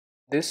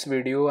This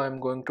video I'm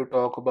going to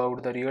talk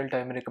about the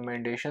real-time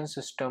recommendation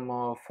system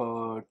of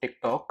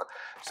TikTok.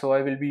 So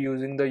I will be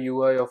using the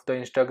UI of the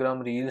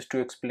Instagram Reels to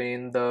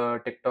explain the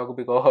TikTok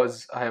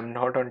because I am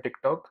not on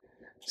TikTok.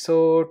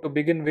 So to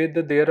begin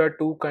with, there are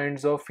two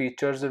kinds of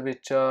features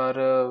which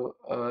are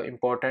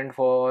important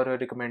for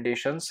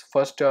recommendations.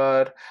 First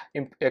are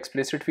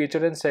explicit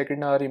feature and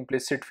second are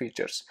implicit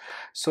features.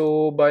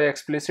 So by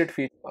explicit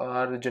features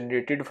are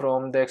generated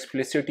from the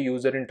explicit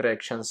user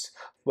interactions.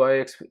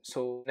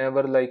 So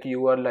whenever like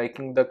you are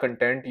liking the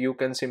content, you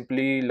can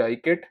simply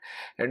like it,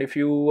 and if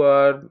you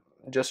are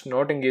just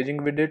not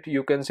engaging with it,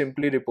 you can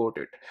simply report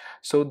it.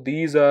 So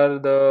these are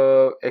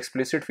the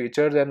explicit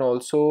features, and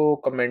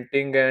also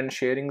commenting and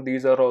sharing,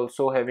 these are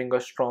also having a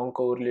strong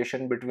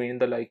correlation between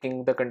the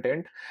liking the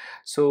content.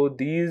 So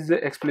these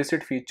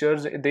explicit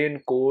features, they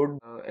encode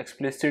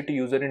explicit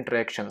user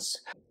interactions.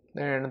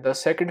 And the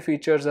second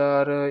features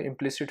are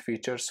implicit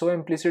features. So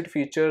implicit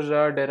features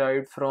are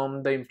derived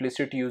from the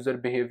implicit user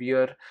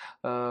behavior.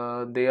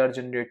 They are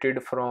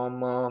generated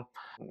from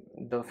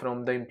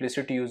the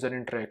implicit user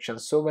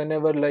interactions. So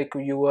whenever like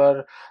you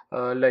are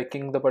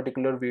liking the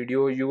particular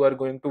video, you are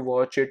going to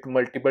watch it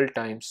multiple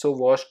times. So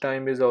watch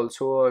time is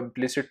also a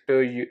implicit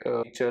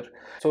feature.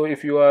 So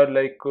if you are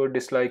like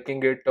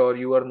disliking it or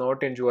you are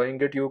not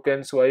enjoying it, you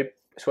can swipe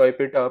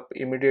it up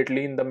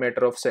immediately in the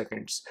matter of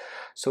seconds.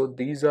 So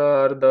these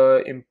are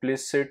the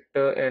implicit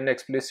and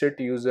explicit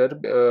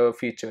user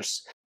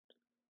features.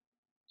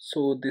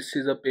 So this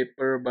is a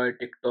paper by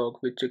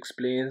TikTok which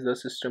explains the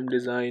system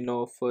design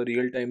of a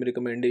real-time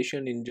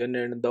recommendation engine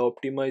and the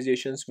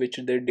optimizations which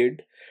they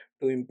did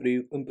to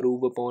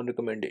improve upon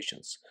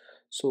recommendations.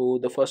 So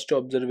the first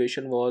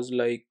observation was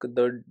like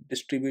the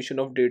distribution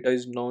of data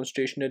is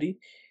non-stationary,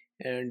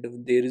 and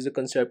there is a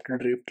conceptual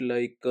drift,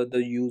 like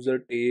the user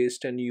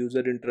taste and user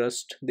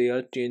interest, they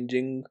are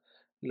changing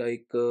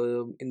like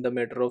in the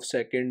matter of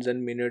seconds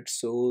and minutes.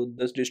 So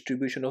this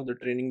distribution of the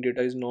training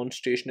data is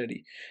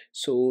non-stationary,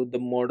 so the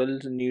model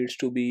needs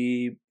to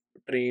be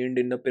trained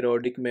in a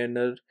periodic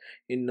manner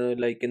in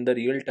like in the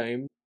real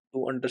time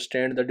to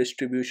understand the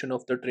distribution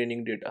of the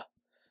training data.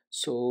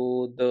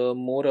 So the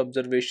more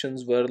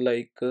observations were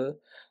like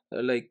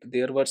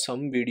there were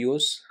some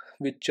videos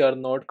which are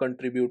not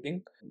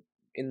contributing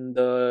in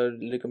the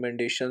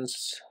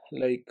recommendations,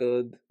 like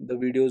the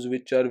videos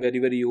which are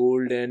very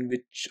old and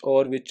which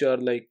are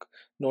like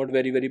not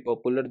very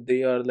popular,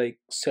 they are like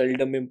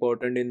seldom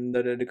important in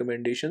the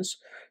recommendations.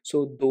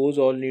 So those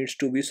all needs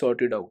to be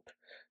sorted out.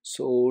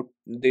 So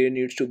they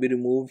needs to be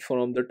removed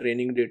from the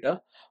training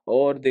data,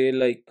 or they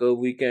like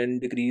we can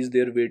decrease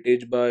their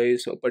weightage by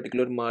a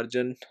particular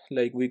margin.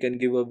 Like we can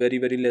give a very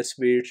less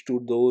weights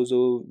to those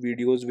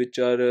videos which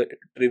are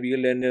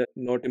trivial and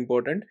not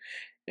important.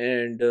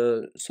 And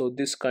so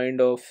this kind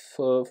of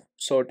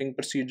sorting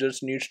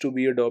procedures needs to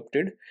be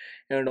adopted.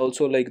 And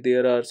also like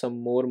there are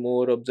some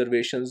more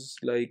observations,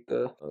 like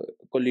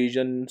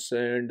collisions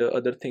and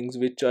other things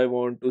which I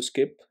want to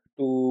skip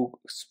to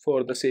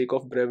for the sake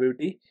of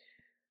brevity.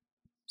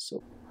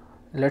 So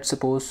let's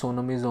suppose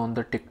Sonam is on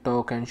the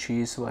TikTok and she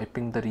is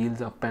swiping the reels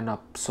up and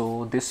up.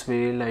 So this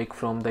way, like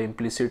from the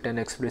implicit and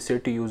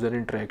explicit user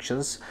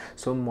interactions,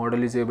 so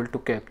model is able to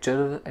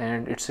capture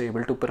and it's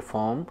able to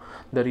perform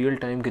the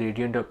real-time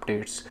gradient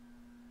updates.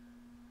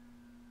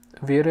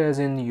 Whereas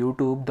in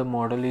YouTube the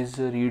model is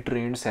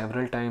retrained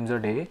several times a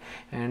day,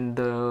 and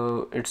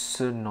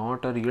it's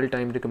not a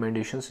real-time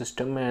recommendation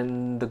system,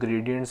 and the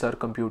gradients are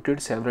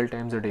computed several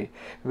times a day.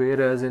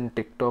 Whereas in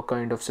TikTok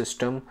kind of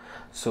system,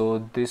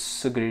 so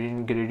this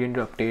gradient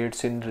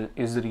updates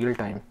is real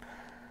time.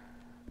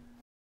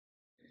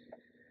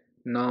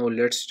 Now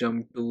let's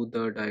jump to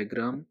the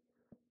diagram.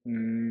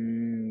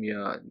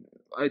 Yeah,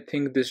 I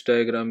think this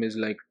diagram is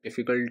like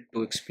difficult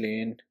to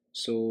explain,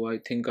 so I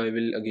think I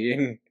will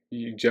again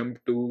jump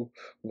to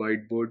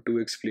whiteboard to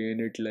explain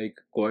it like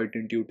quite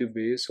intuitive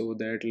way, so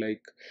that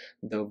like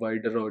the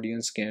wider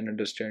audience can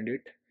understand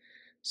it.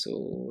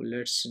 So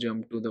let's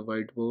jump to the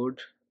whiteboard.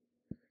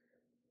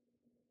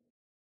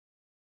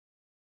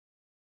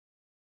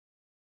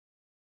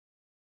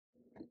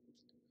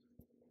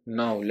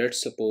 Now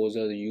let's suppose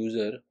a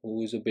user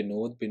who is a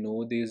Binod.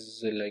 Binod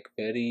is like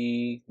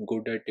very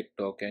good at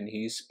TikTok and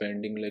he's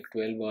spending like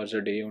 12 hours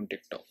a day on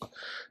TikTok.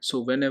 So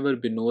whenever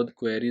Binod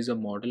queries a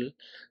model,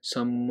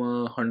 some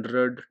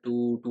 100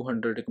 to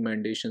 200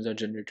 recommendations are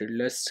generated,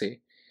 let's say.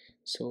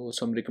 So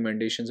some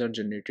recommendations are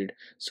generated.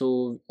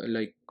 So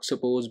like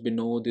suppose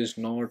Binod is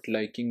not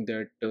liking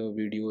that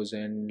videos,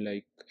 and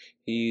like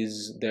he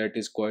is that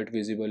is quite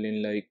visible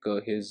in like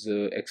his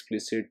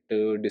explicit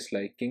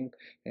disliking,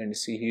 and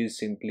see he is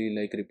simply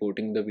like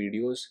reporting the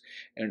videos,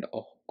 and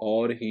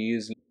or he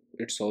is,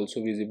 it's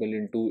also visible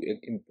into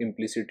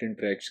implicit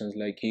interactions,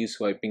 like he is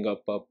swiping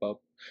up.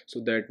 So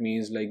that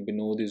means like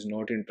Binod is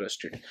not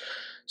interested.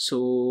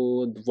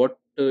 So what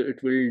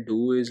it will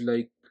do is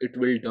like it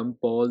will dump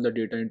all the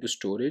data into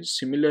storage.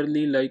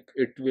 Similarly, like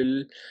it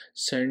will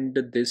send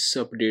this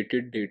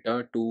updated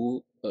data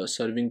to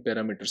serving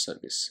parameter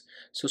service.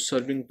 So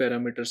serving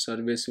parameter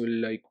service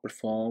will like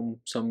perform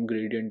some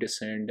gradient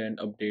descent and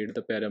update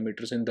the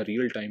parameters in the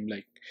real time.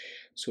 Like,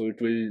 so it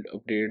will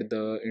update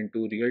the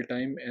into real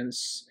time, and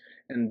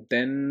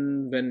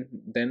then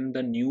then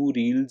the new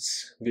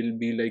reels will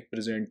be like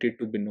presented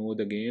to Binod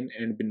again,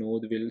 and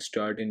Binod will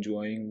start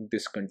enjoying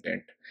this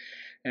content.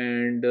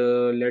 And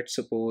let's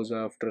suppose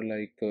after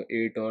like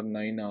 8 or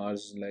 9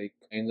 hours, like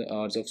 9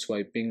 hours of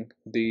swiping,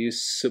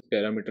 this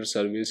parameter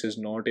service is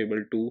not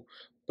able to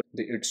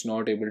it's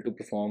not able to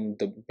perform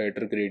the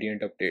better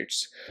gradient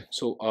updates.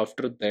 So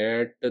after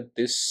that,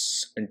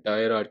 this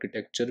entire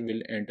architecture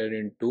will enter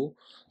into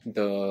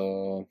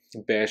the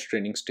bash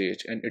training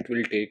stage, and it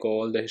will take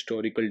all the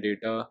historical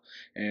data,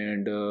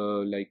 and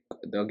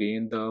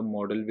again the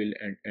model will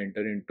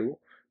enter into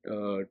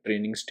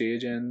training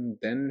stage, and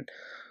then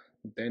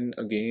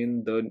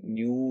again the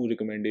new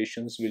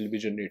recommendations will be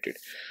generated.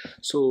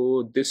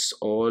 So this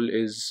all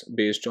is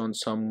based on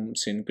some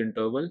sync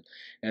interval,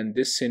 and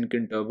this sync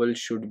interval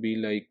should be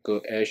like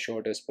as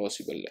short as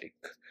possible. Like,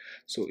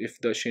 so if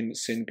the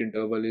sync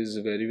interval is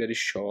very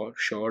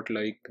short,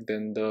 like,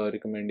 then the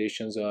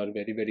recommendations are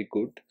very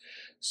good.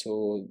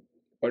 So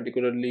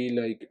particularly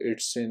like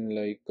it's in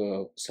like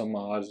some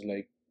hours,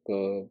 like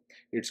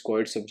it's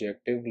quite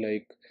subjective.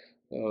 Like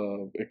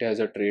it has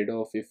a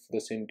trade-off. If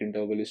the sync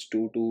interval is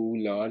too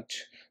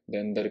large,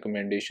 then the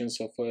recommendations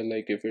suffer.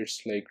 Like if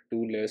it's like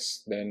too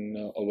less,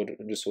 then our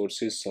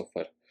resources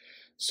suffer.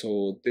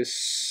 So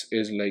this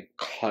is like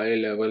high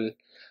level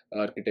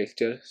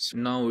architecture.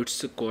 Now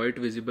it's quite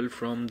visible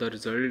from the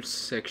results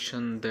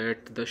section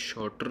that the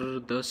shorter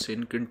the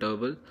sync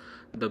interval,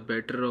 the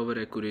better our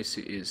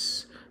accuracy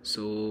is.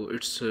 So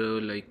it's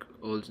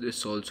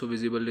it's also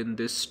visible in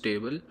this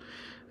table.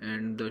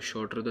 And the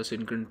shorter the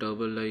sync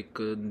interval, like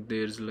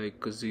there's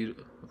like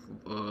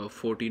a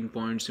 14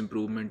 points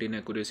improvement in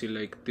accuracy.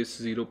 Like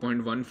this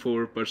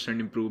 0.14%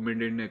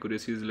 improvement in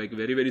accuracy is like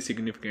very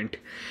significant.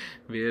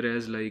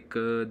 Whereas like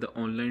the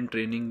online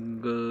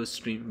training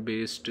stream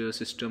based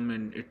system,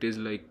 and it is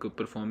like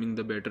performing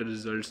the better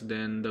results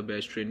than the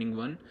batch training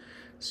one.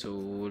 So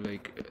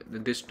like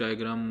this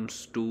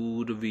diagrams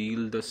to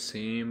reveal the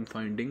same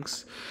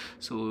findings.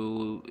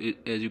 So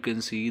as you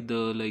can see,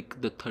 the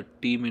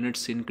 30-minute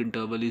sync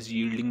interval is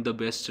yielding the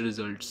best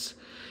results,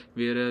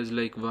 whereas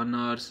like 1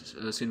 hour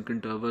sync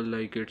interval,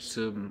 like it's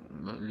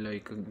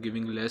like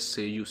giving less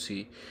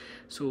AUC.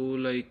 So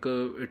like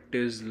it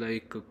is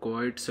like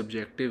quite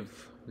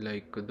subjective.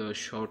 Like the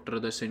shorter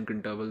the sync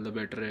interval, the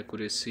better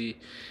accuracy.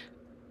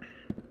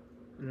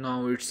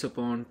 Now it's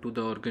upon to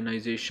the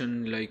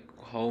organization, like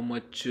how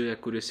much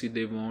accuracy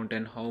they want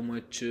and how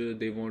much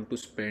they want to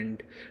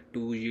spend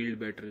to yield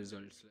better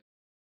results.